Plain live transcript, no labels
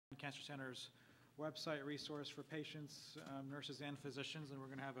Cancer Center's website resource for patients, nurses, and physicians, and we're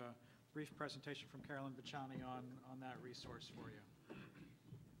going to have a brief presentation from Carolyn Vachani on that resource for you.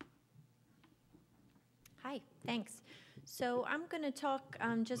 Hi, thanks. So I'm going to talk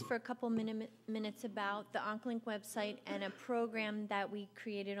just for a couple minutes about the OncoLink website and a program that we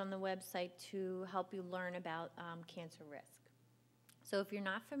created on the website to help you learn about cancer risk. So if you're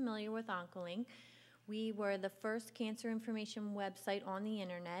not familiar with OncoLink, we were the first cancer information website on the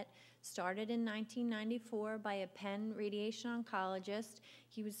internet, started in 1994 by a Penn radiation oncologist.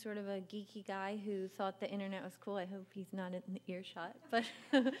 He was sort of a geeky guy who thought the internet was cool. I hope he's not in the earshot, but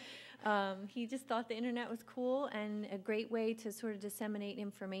he just thought the internet was cool and a great way to sort of disseminate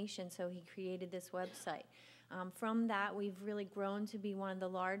information, so he created this website. From that, we've really grown to be one of the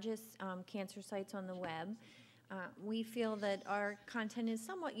largest cancer sites on the web. We feel that our content is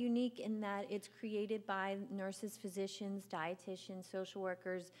somewhat unique in that it's created by nurses, physicians, dietitians, social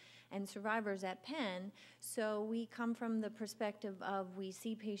workers, and survivors at Penn. So we come from the perspective of we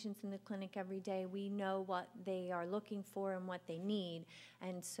see patients in the clinic every day. We know what they are looking for and what they need.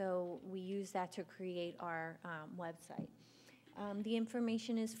 And so we use that to create our website. The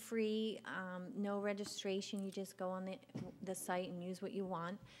information is free, no registration. You just go on the site and use what you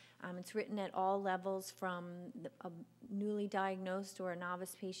want. It's written at all levels, from a newly diagnosed or a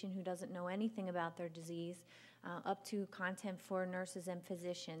novice patient who doesn't know anything about their disease, up to content for nurses and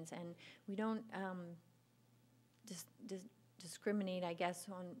physicians. And we don't discriminate, I guess,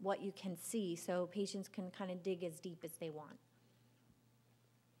 on what you can see, so patients can kind of dig as deep as they want.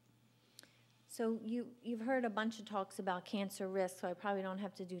 So you've heard a bunch of talks about cancer risk, so I probably don't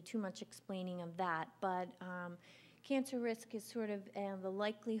have to do too much explaining of that, but cancer risk is sort of the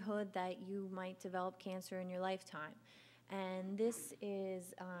likelihood that you might develop cancer in your lifetime. And this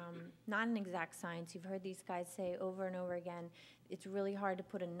is not an exact science. You've heard these guys say over and over again, it's really hard to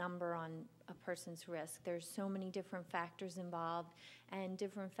put a number on a person's risk. There's so many different factors involved, and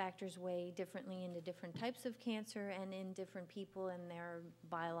different factors weigh differently into different types of cancer and in different people and their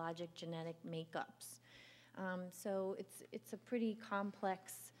biologic genetic makeups. So it's a pretty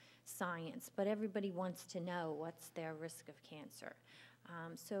complex science, but everybody wants to know what's their risk of cancer.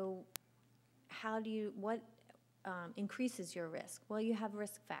 So what increases your risk? Well, you have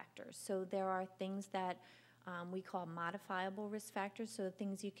risk factors. So there are things that we call modifiable risk factors, so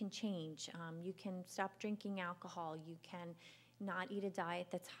things you can change. You can stop drinking alcohol. You can not eat a diet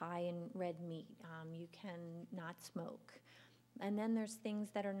that's high in red meat. You can not smoke. And then there's things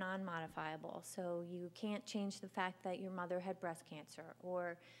that are non-modifiable. So you can't change the fact that your mother had breast cancer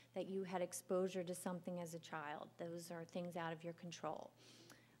or that you had exposure to something as a child. Those are things out of your control.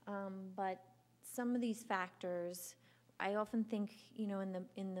 But some of these factors, I often think, you know,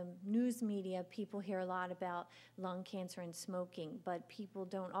 in the news media, people hear a lot about lung cancer and smoking, but people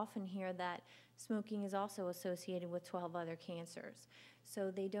don't often hear that smoking is also associated with 12 other cancers.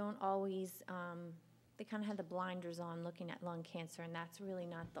 So they don't always, they kind of have the blinders on looking at lung cancer, and that's really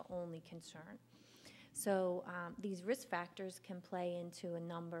not the only concern. So these risk factors can play into a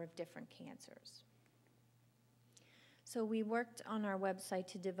number of different cancers. So we worked on our website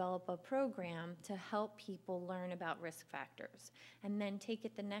to develop a program to help people learn about risk factors and then take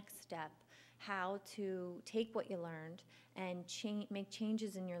it the next step, how to take what you learned and make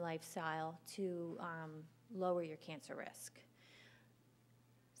changes in your lifestyle to lower your cancer risk.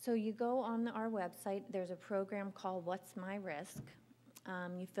 So you go on our website, there's a program called What's My Risk?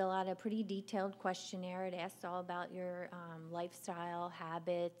 You fill out a pretty detailed questionnaire. It asks all about your lifestyle,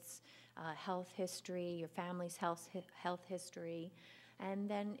 habits, health history, your family's health history, and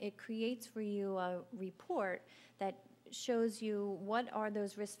then it creates for you a report that shows you what are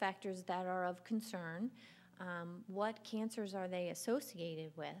those risk factors that are of concern, what cancers are they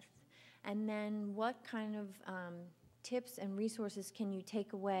associated with, and then what kind of tips and resources can you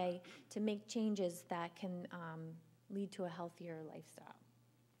take away to make changes that can lead to a healthier lifestyle.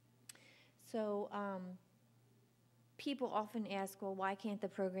 So people often ask, well, why can't the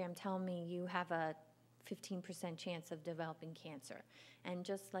program tell me you have a 15% chance of developing cancer? And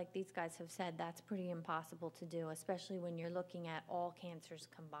just like these guys have said, that's pretty impossible to do, especially when you're looking at all cancers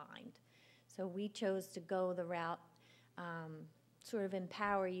combined. So we chose to go the route, sort of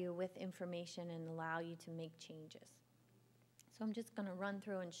empower you with information and allow you to make changes. So I'm just going to run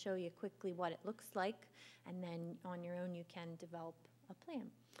through and show you quickly what it looks like, and then on your own you can develop a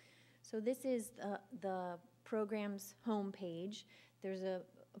plan. So this is the program's homepage. There's a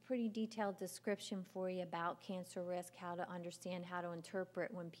pretty detailed description for you about cancer risk, how to understand, how to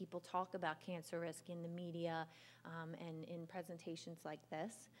interpret when people talk about cancer risk in the media and in presentations like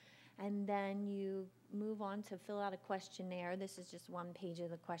this. And then you move on to fill out a questionnaire. This is just one page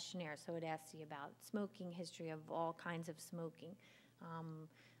of the questionnaire, so it asks you about smoking, history of all kinds of smoking,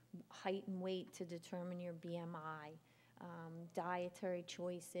 height and weight to determine your BMI, dietary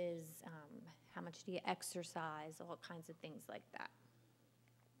choices, how much do you exercise, all kinds of things like that.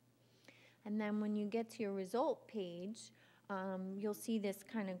 And then when you get to your result page, you'll see this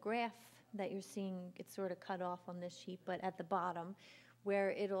kind of graph that you're seeing. It's sort of cut off on this sheet, but at the bottom,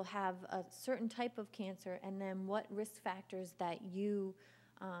 where it'll have a certain type of cancer and then what risk factors that you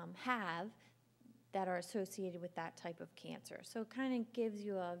have that are associated with that type of cancer. So it kind of gives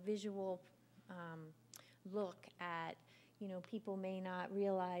you a visual look at, people may not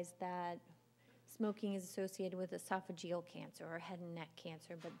realize that smoking is associated with esophageal cancer or head and neck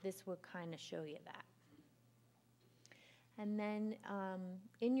cancer, but this will kind of show you that. And then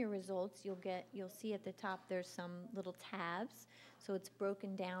in your results, you'll see at the top there's some little tabs. So it's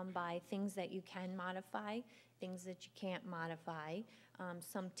broken down by things that you can modify, things that you can't modify,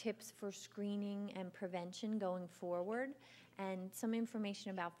 some tips for screening and prevention going forward, and some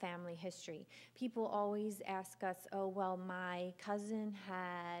information about family history. People always ask us, oh, well, my cousin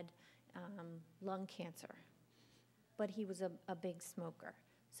had lung cancer, but he was a big smoker.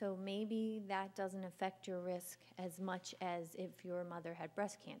 So maybe that doesn't affect your risk as much as if your mother had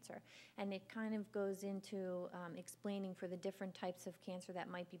breast cancer. And it kind of goes into explaining for the different types of cancer that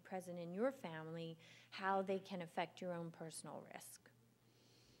might be present in your family, how they can affect your own personal risk.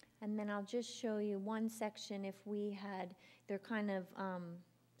 And then I'll just show you one section if we had, they're kind of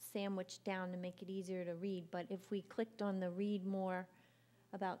sandwiched down to make it easier to read, but if we clicked on the read more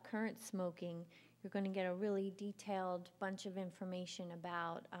about current smoking, you're going to get a really detailed bunch of information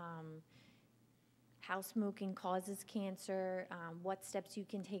about how smoking causes cancer, what steps you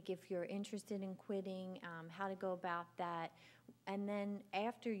can take if you're interested in quitting, how to go about that, and then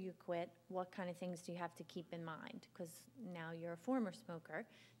after you quit, what kind of things do you have to keep in mind? Because now you're a former smoker,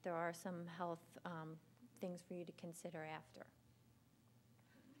 there are some health things for you to consider after.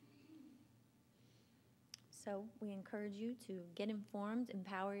 So we encourage you to get informed,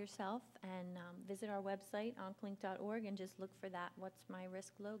 empower yourself, and visit our website, oncolink.org, and just look for that What's My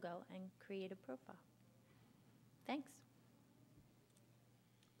Risk logo and create a profile. Thanks.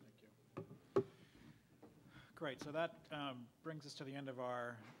 Thank you. Great. So that brings us to the end of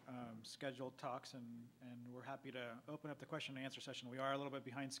our scheduled talks, and we're happy to open up the question and answer session. We are a little bit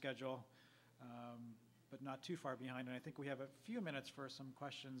behind schedule, but not too far behind, and I think we have a few minutes for some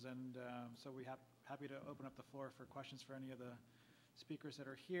questions, and so we have happy to open up the floor for questions for any of the speakers that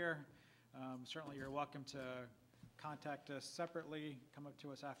are here. Certainly you're welcome to contact us separately, come up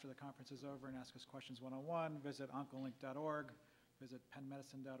to us after the conference is over and ask us questions one-on-one. Visit OncoLink.org, visit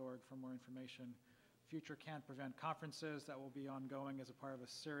PennMedicine.org for more information. Future CANPrevent conferences that will be ongoing as a part of a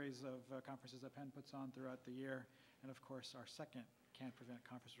series of conferences that Penn puts on throughout the year. And of course, our second CANPrevent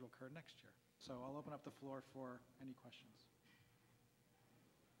conference will occur next year. So I'll open up the floor for any questions.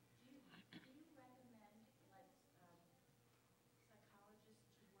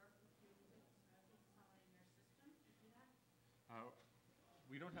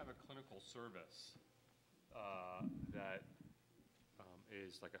 We don't have a clinical service that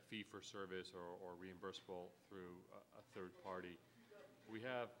is like a fee-for-service or reimbursable through a third party. We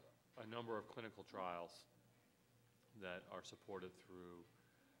have a number of clinical trials that are supported through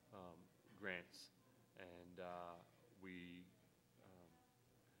grants, and we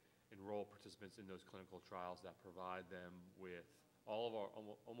enroll participants in those clinical trials that provide them with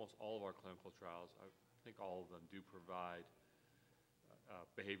almost all of our clinical trials. I think all of them do provide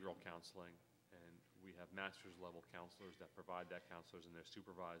behavioral counseling, and we have master's level counselors that provide that counselors, and they're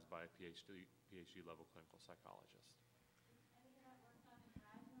supervised by a PhD level clinical psychologist. And is that worked on in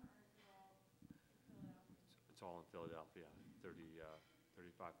Radnor, or is it all in Philadelphia? It's all in Philadelphia, 35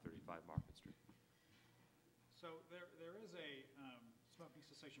 Market Street. So there is a smoking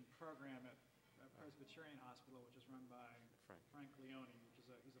cessation program at Presbyterian Hospital, which is run by Frank Leone, which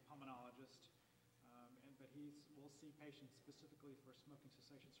is he's a pulmonologist. But will see patients specifically for smoking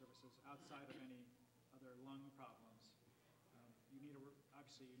cessation services outside of any other lung problems.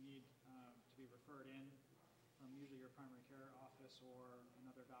 Obviously you need to be referred in from usually your primary care office or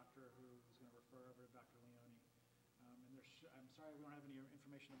another doctor who's going to refer over to Dr. Leone. I'm sorry we don't have any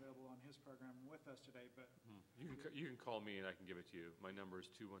information available on his program with us today, but You can call me and I can give it to you. My number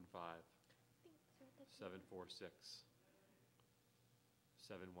is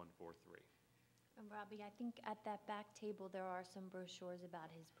 215-746-7143. And Robbie, I think at that back table there are some brochures about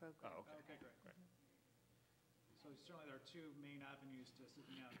his program. Oh, okay. Okay, great. So certainly there are two main avenues to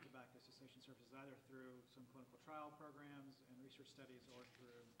seeking out tobacco cessation services, either through some clinical trial programs and research studies or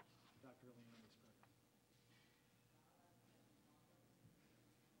through Dr. Leone's program.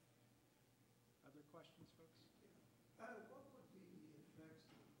 Other questions, folks? What would be the effects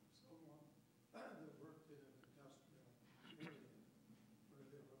of someone that worked in an industrial area where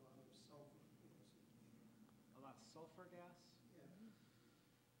there were a lot of sulfur gases? A lot of sulfur gas? Yeah.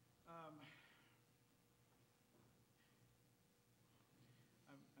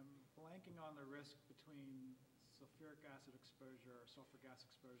 I'm blanking on the risk between sulfuric acid exposure or sulfur gas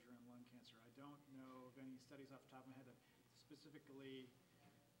exposure and lung cancer. I don't know of any studies off the top of my head that specifically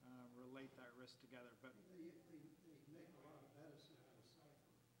relate that risk together, but They make a lot of medicine out of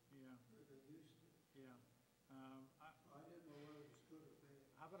sulfur, yeah, or they used to. yeah. I didn't know whether it was good or bad.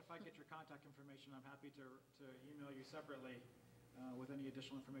 How about if I get your contact information? I'm happy to email you separately with any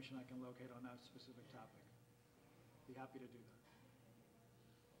additional information I can locate on that specific topic. Be happy to do that.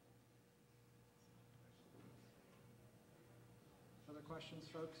 Other questions,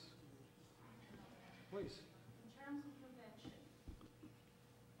 folks? Please. In terms of prevention,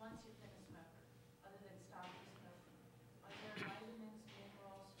 once you've been a smoker, other than stopping smoking, are there vitamins,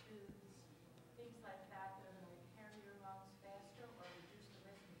 minerals, foods, things like that that are going to repair your lungs faster or reduce the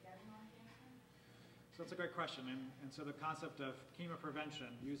risk of getting lung cancer? So that's a great question. And so the concept of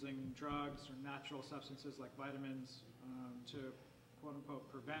chemoprevention, using drugs or natural substances like vitamins to quote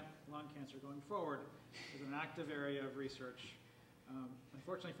unquote prevent lung cancer going forward is an active area of research.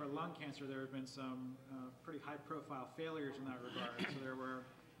 Unfortunately for lung cancer, there have been some pretty high-profile failures in that regard. So there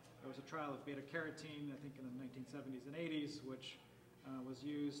was a trial of beta-carotene, I think in the 1970s and 80s, which was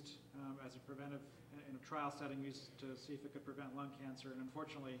used as a preventive, in a trial setting, used to see if it could prevent lung cancer. And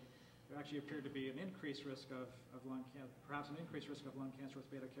unfortunately, there actually appeared to be an increased risk of lung cancer, perhaps an increased risk of lung cancer with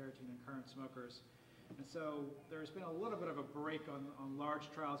beta-carotene in current smokers. And so there's been a little bit of a break on large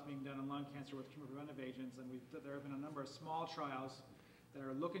trials being done on lung cancer with chemopreventive agents, and there have been a number of small trials that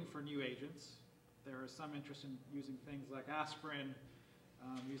are looking for new agents. There is some interest in using things like aspirin,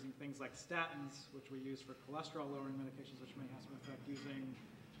 using things like statins, which we use for cholesterol-lowering medications, which may have some effect, using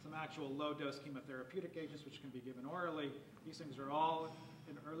some actual low-dose chemotherapeutic agents, which can be given orally. These things are all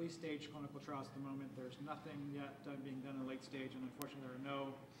in early-stage clinical trials at the moment. There's nothing yet being done in late stage, and unfortunately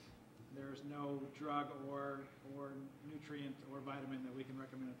there's no drug or nutrient or vitamin that we can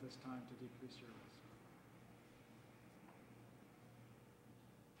recommend at this time to decrease your risk.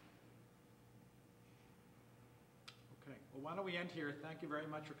 Okay, well, why don't we end here? Thank you very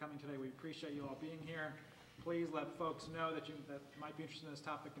much for coming today. We appreciate you all being here. Please let folks know that might be interested in this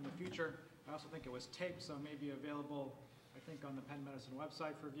topic in the future. I also think it was taped, so it may be available, I think, on the Penn Medicine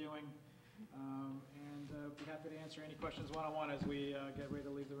website for viewing. Be happy to answer any questions one-on-one as we get ready to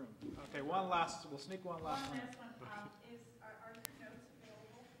leave the room. Okay, we'll sneak one last one. One last one. Are your notes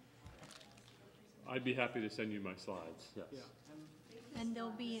available? I'd be happy to send you my slides, yes. Yeah. And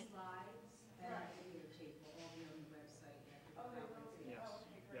there'll be, Slides and the videotape will all be on the website after the conference. Yes. Oh,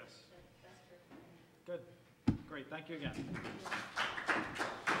 okay, great. Yes. That's great. Good. Great. Thank you again.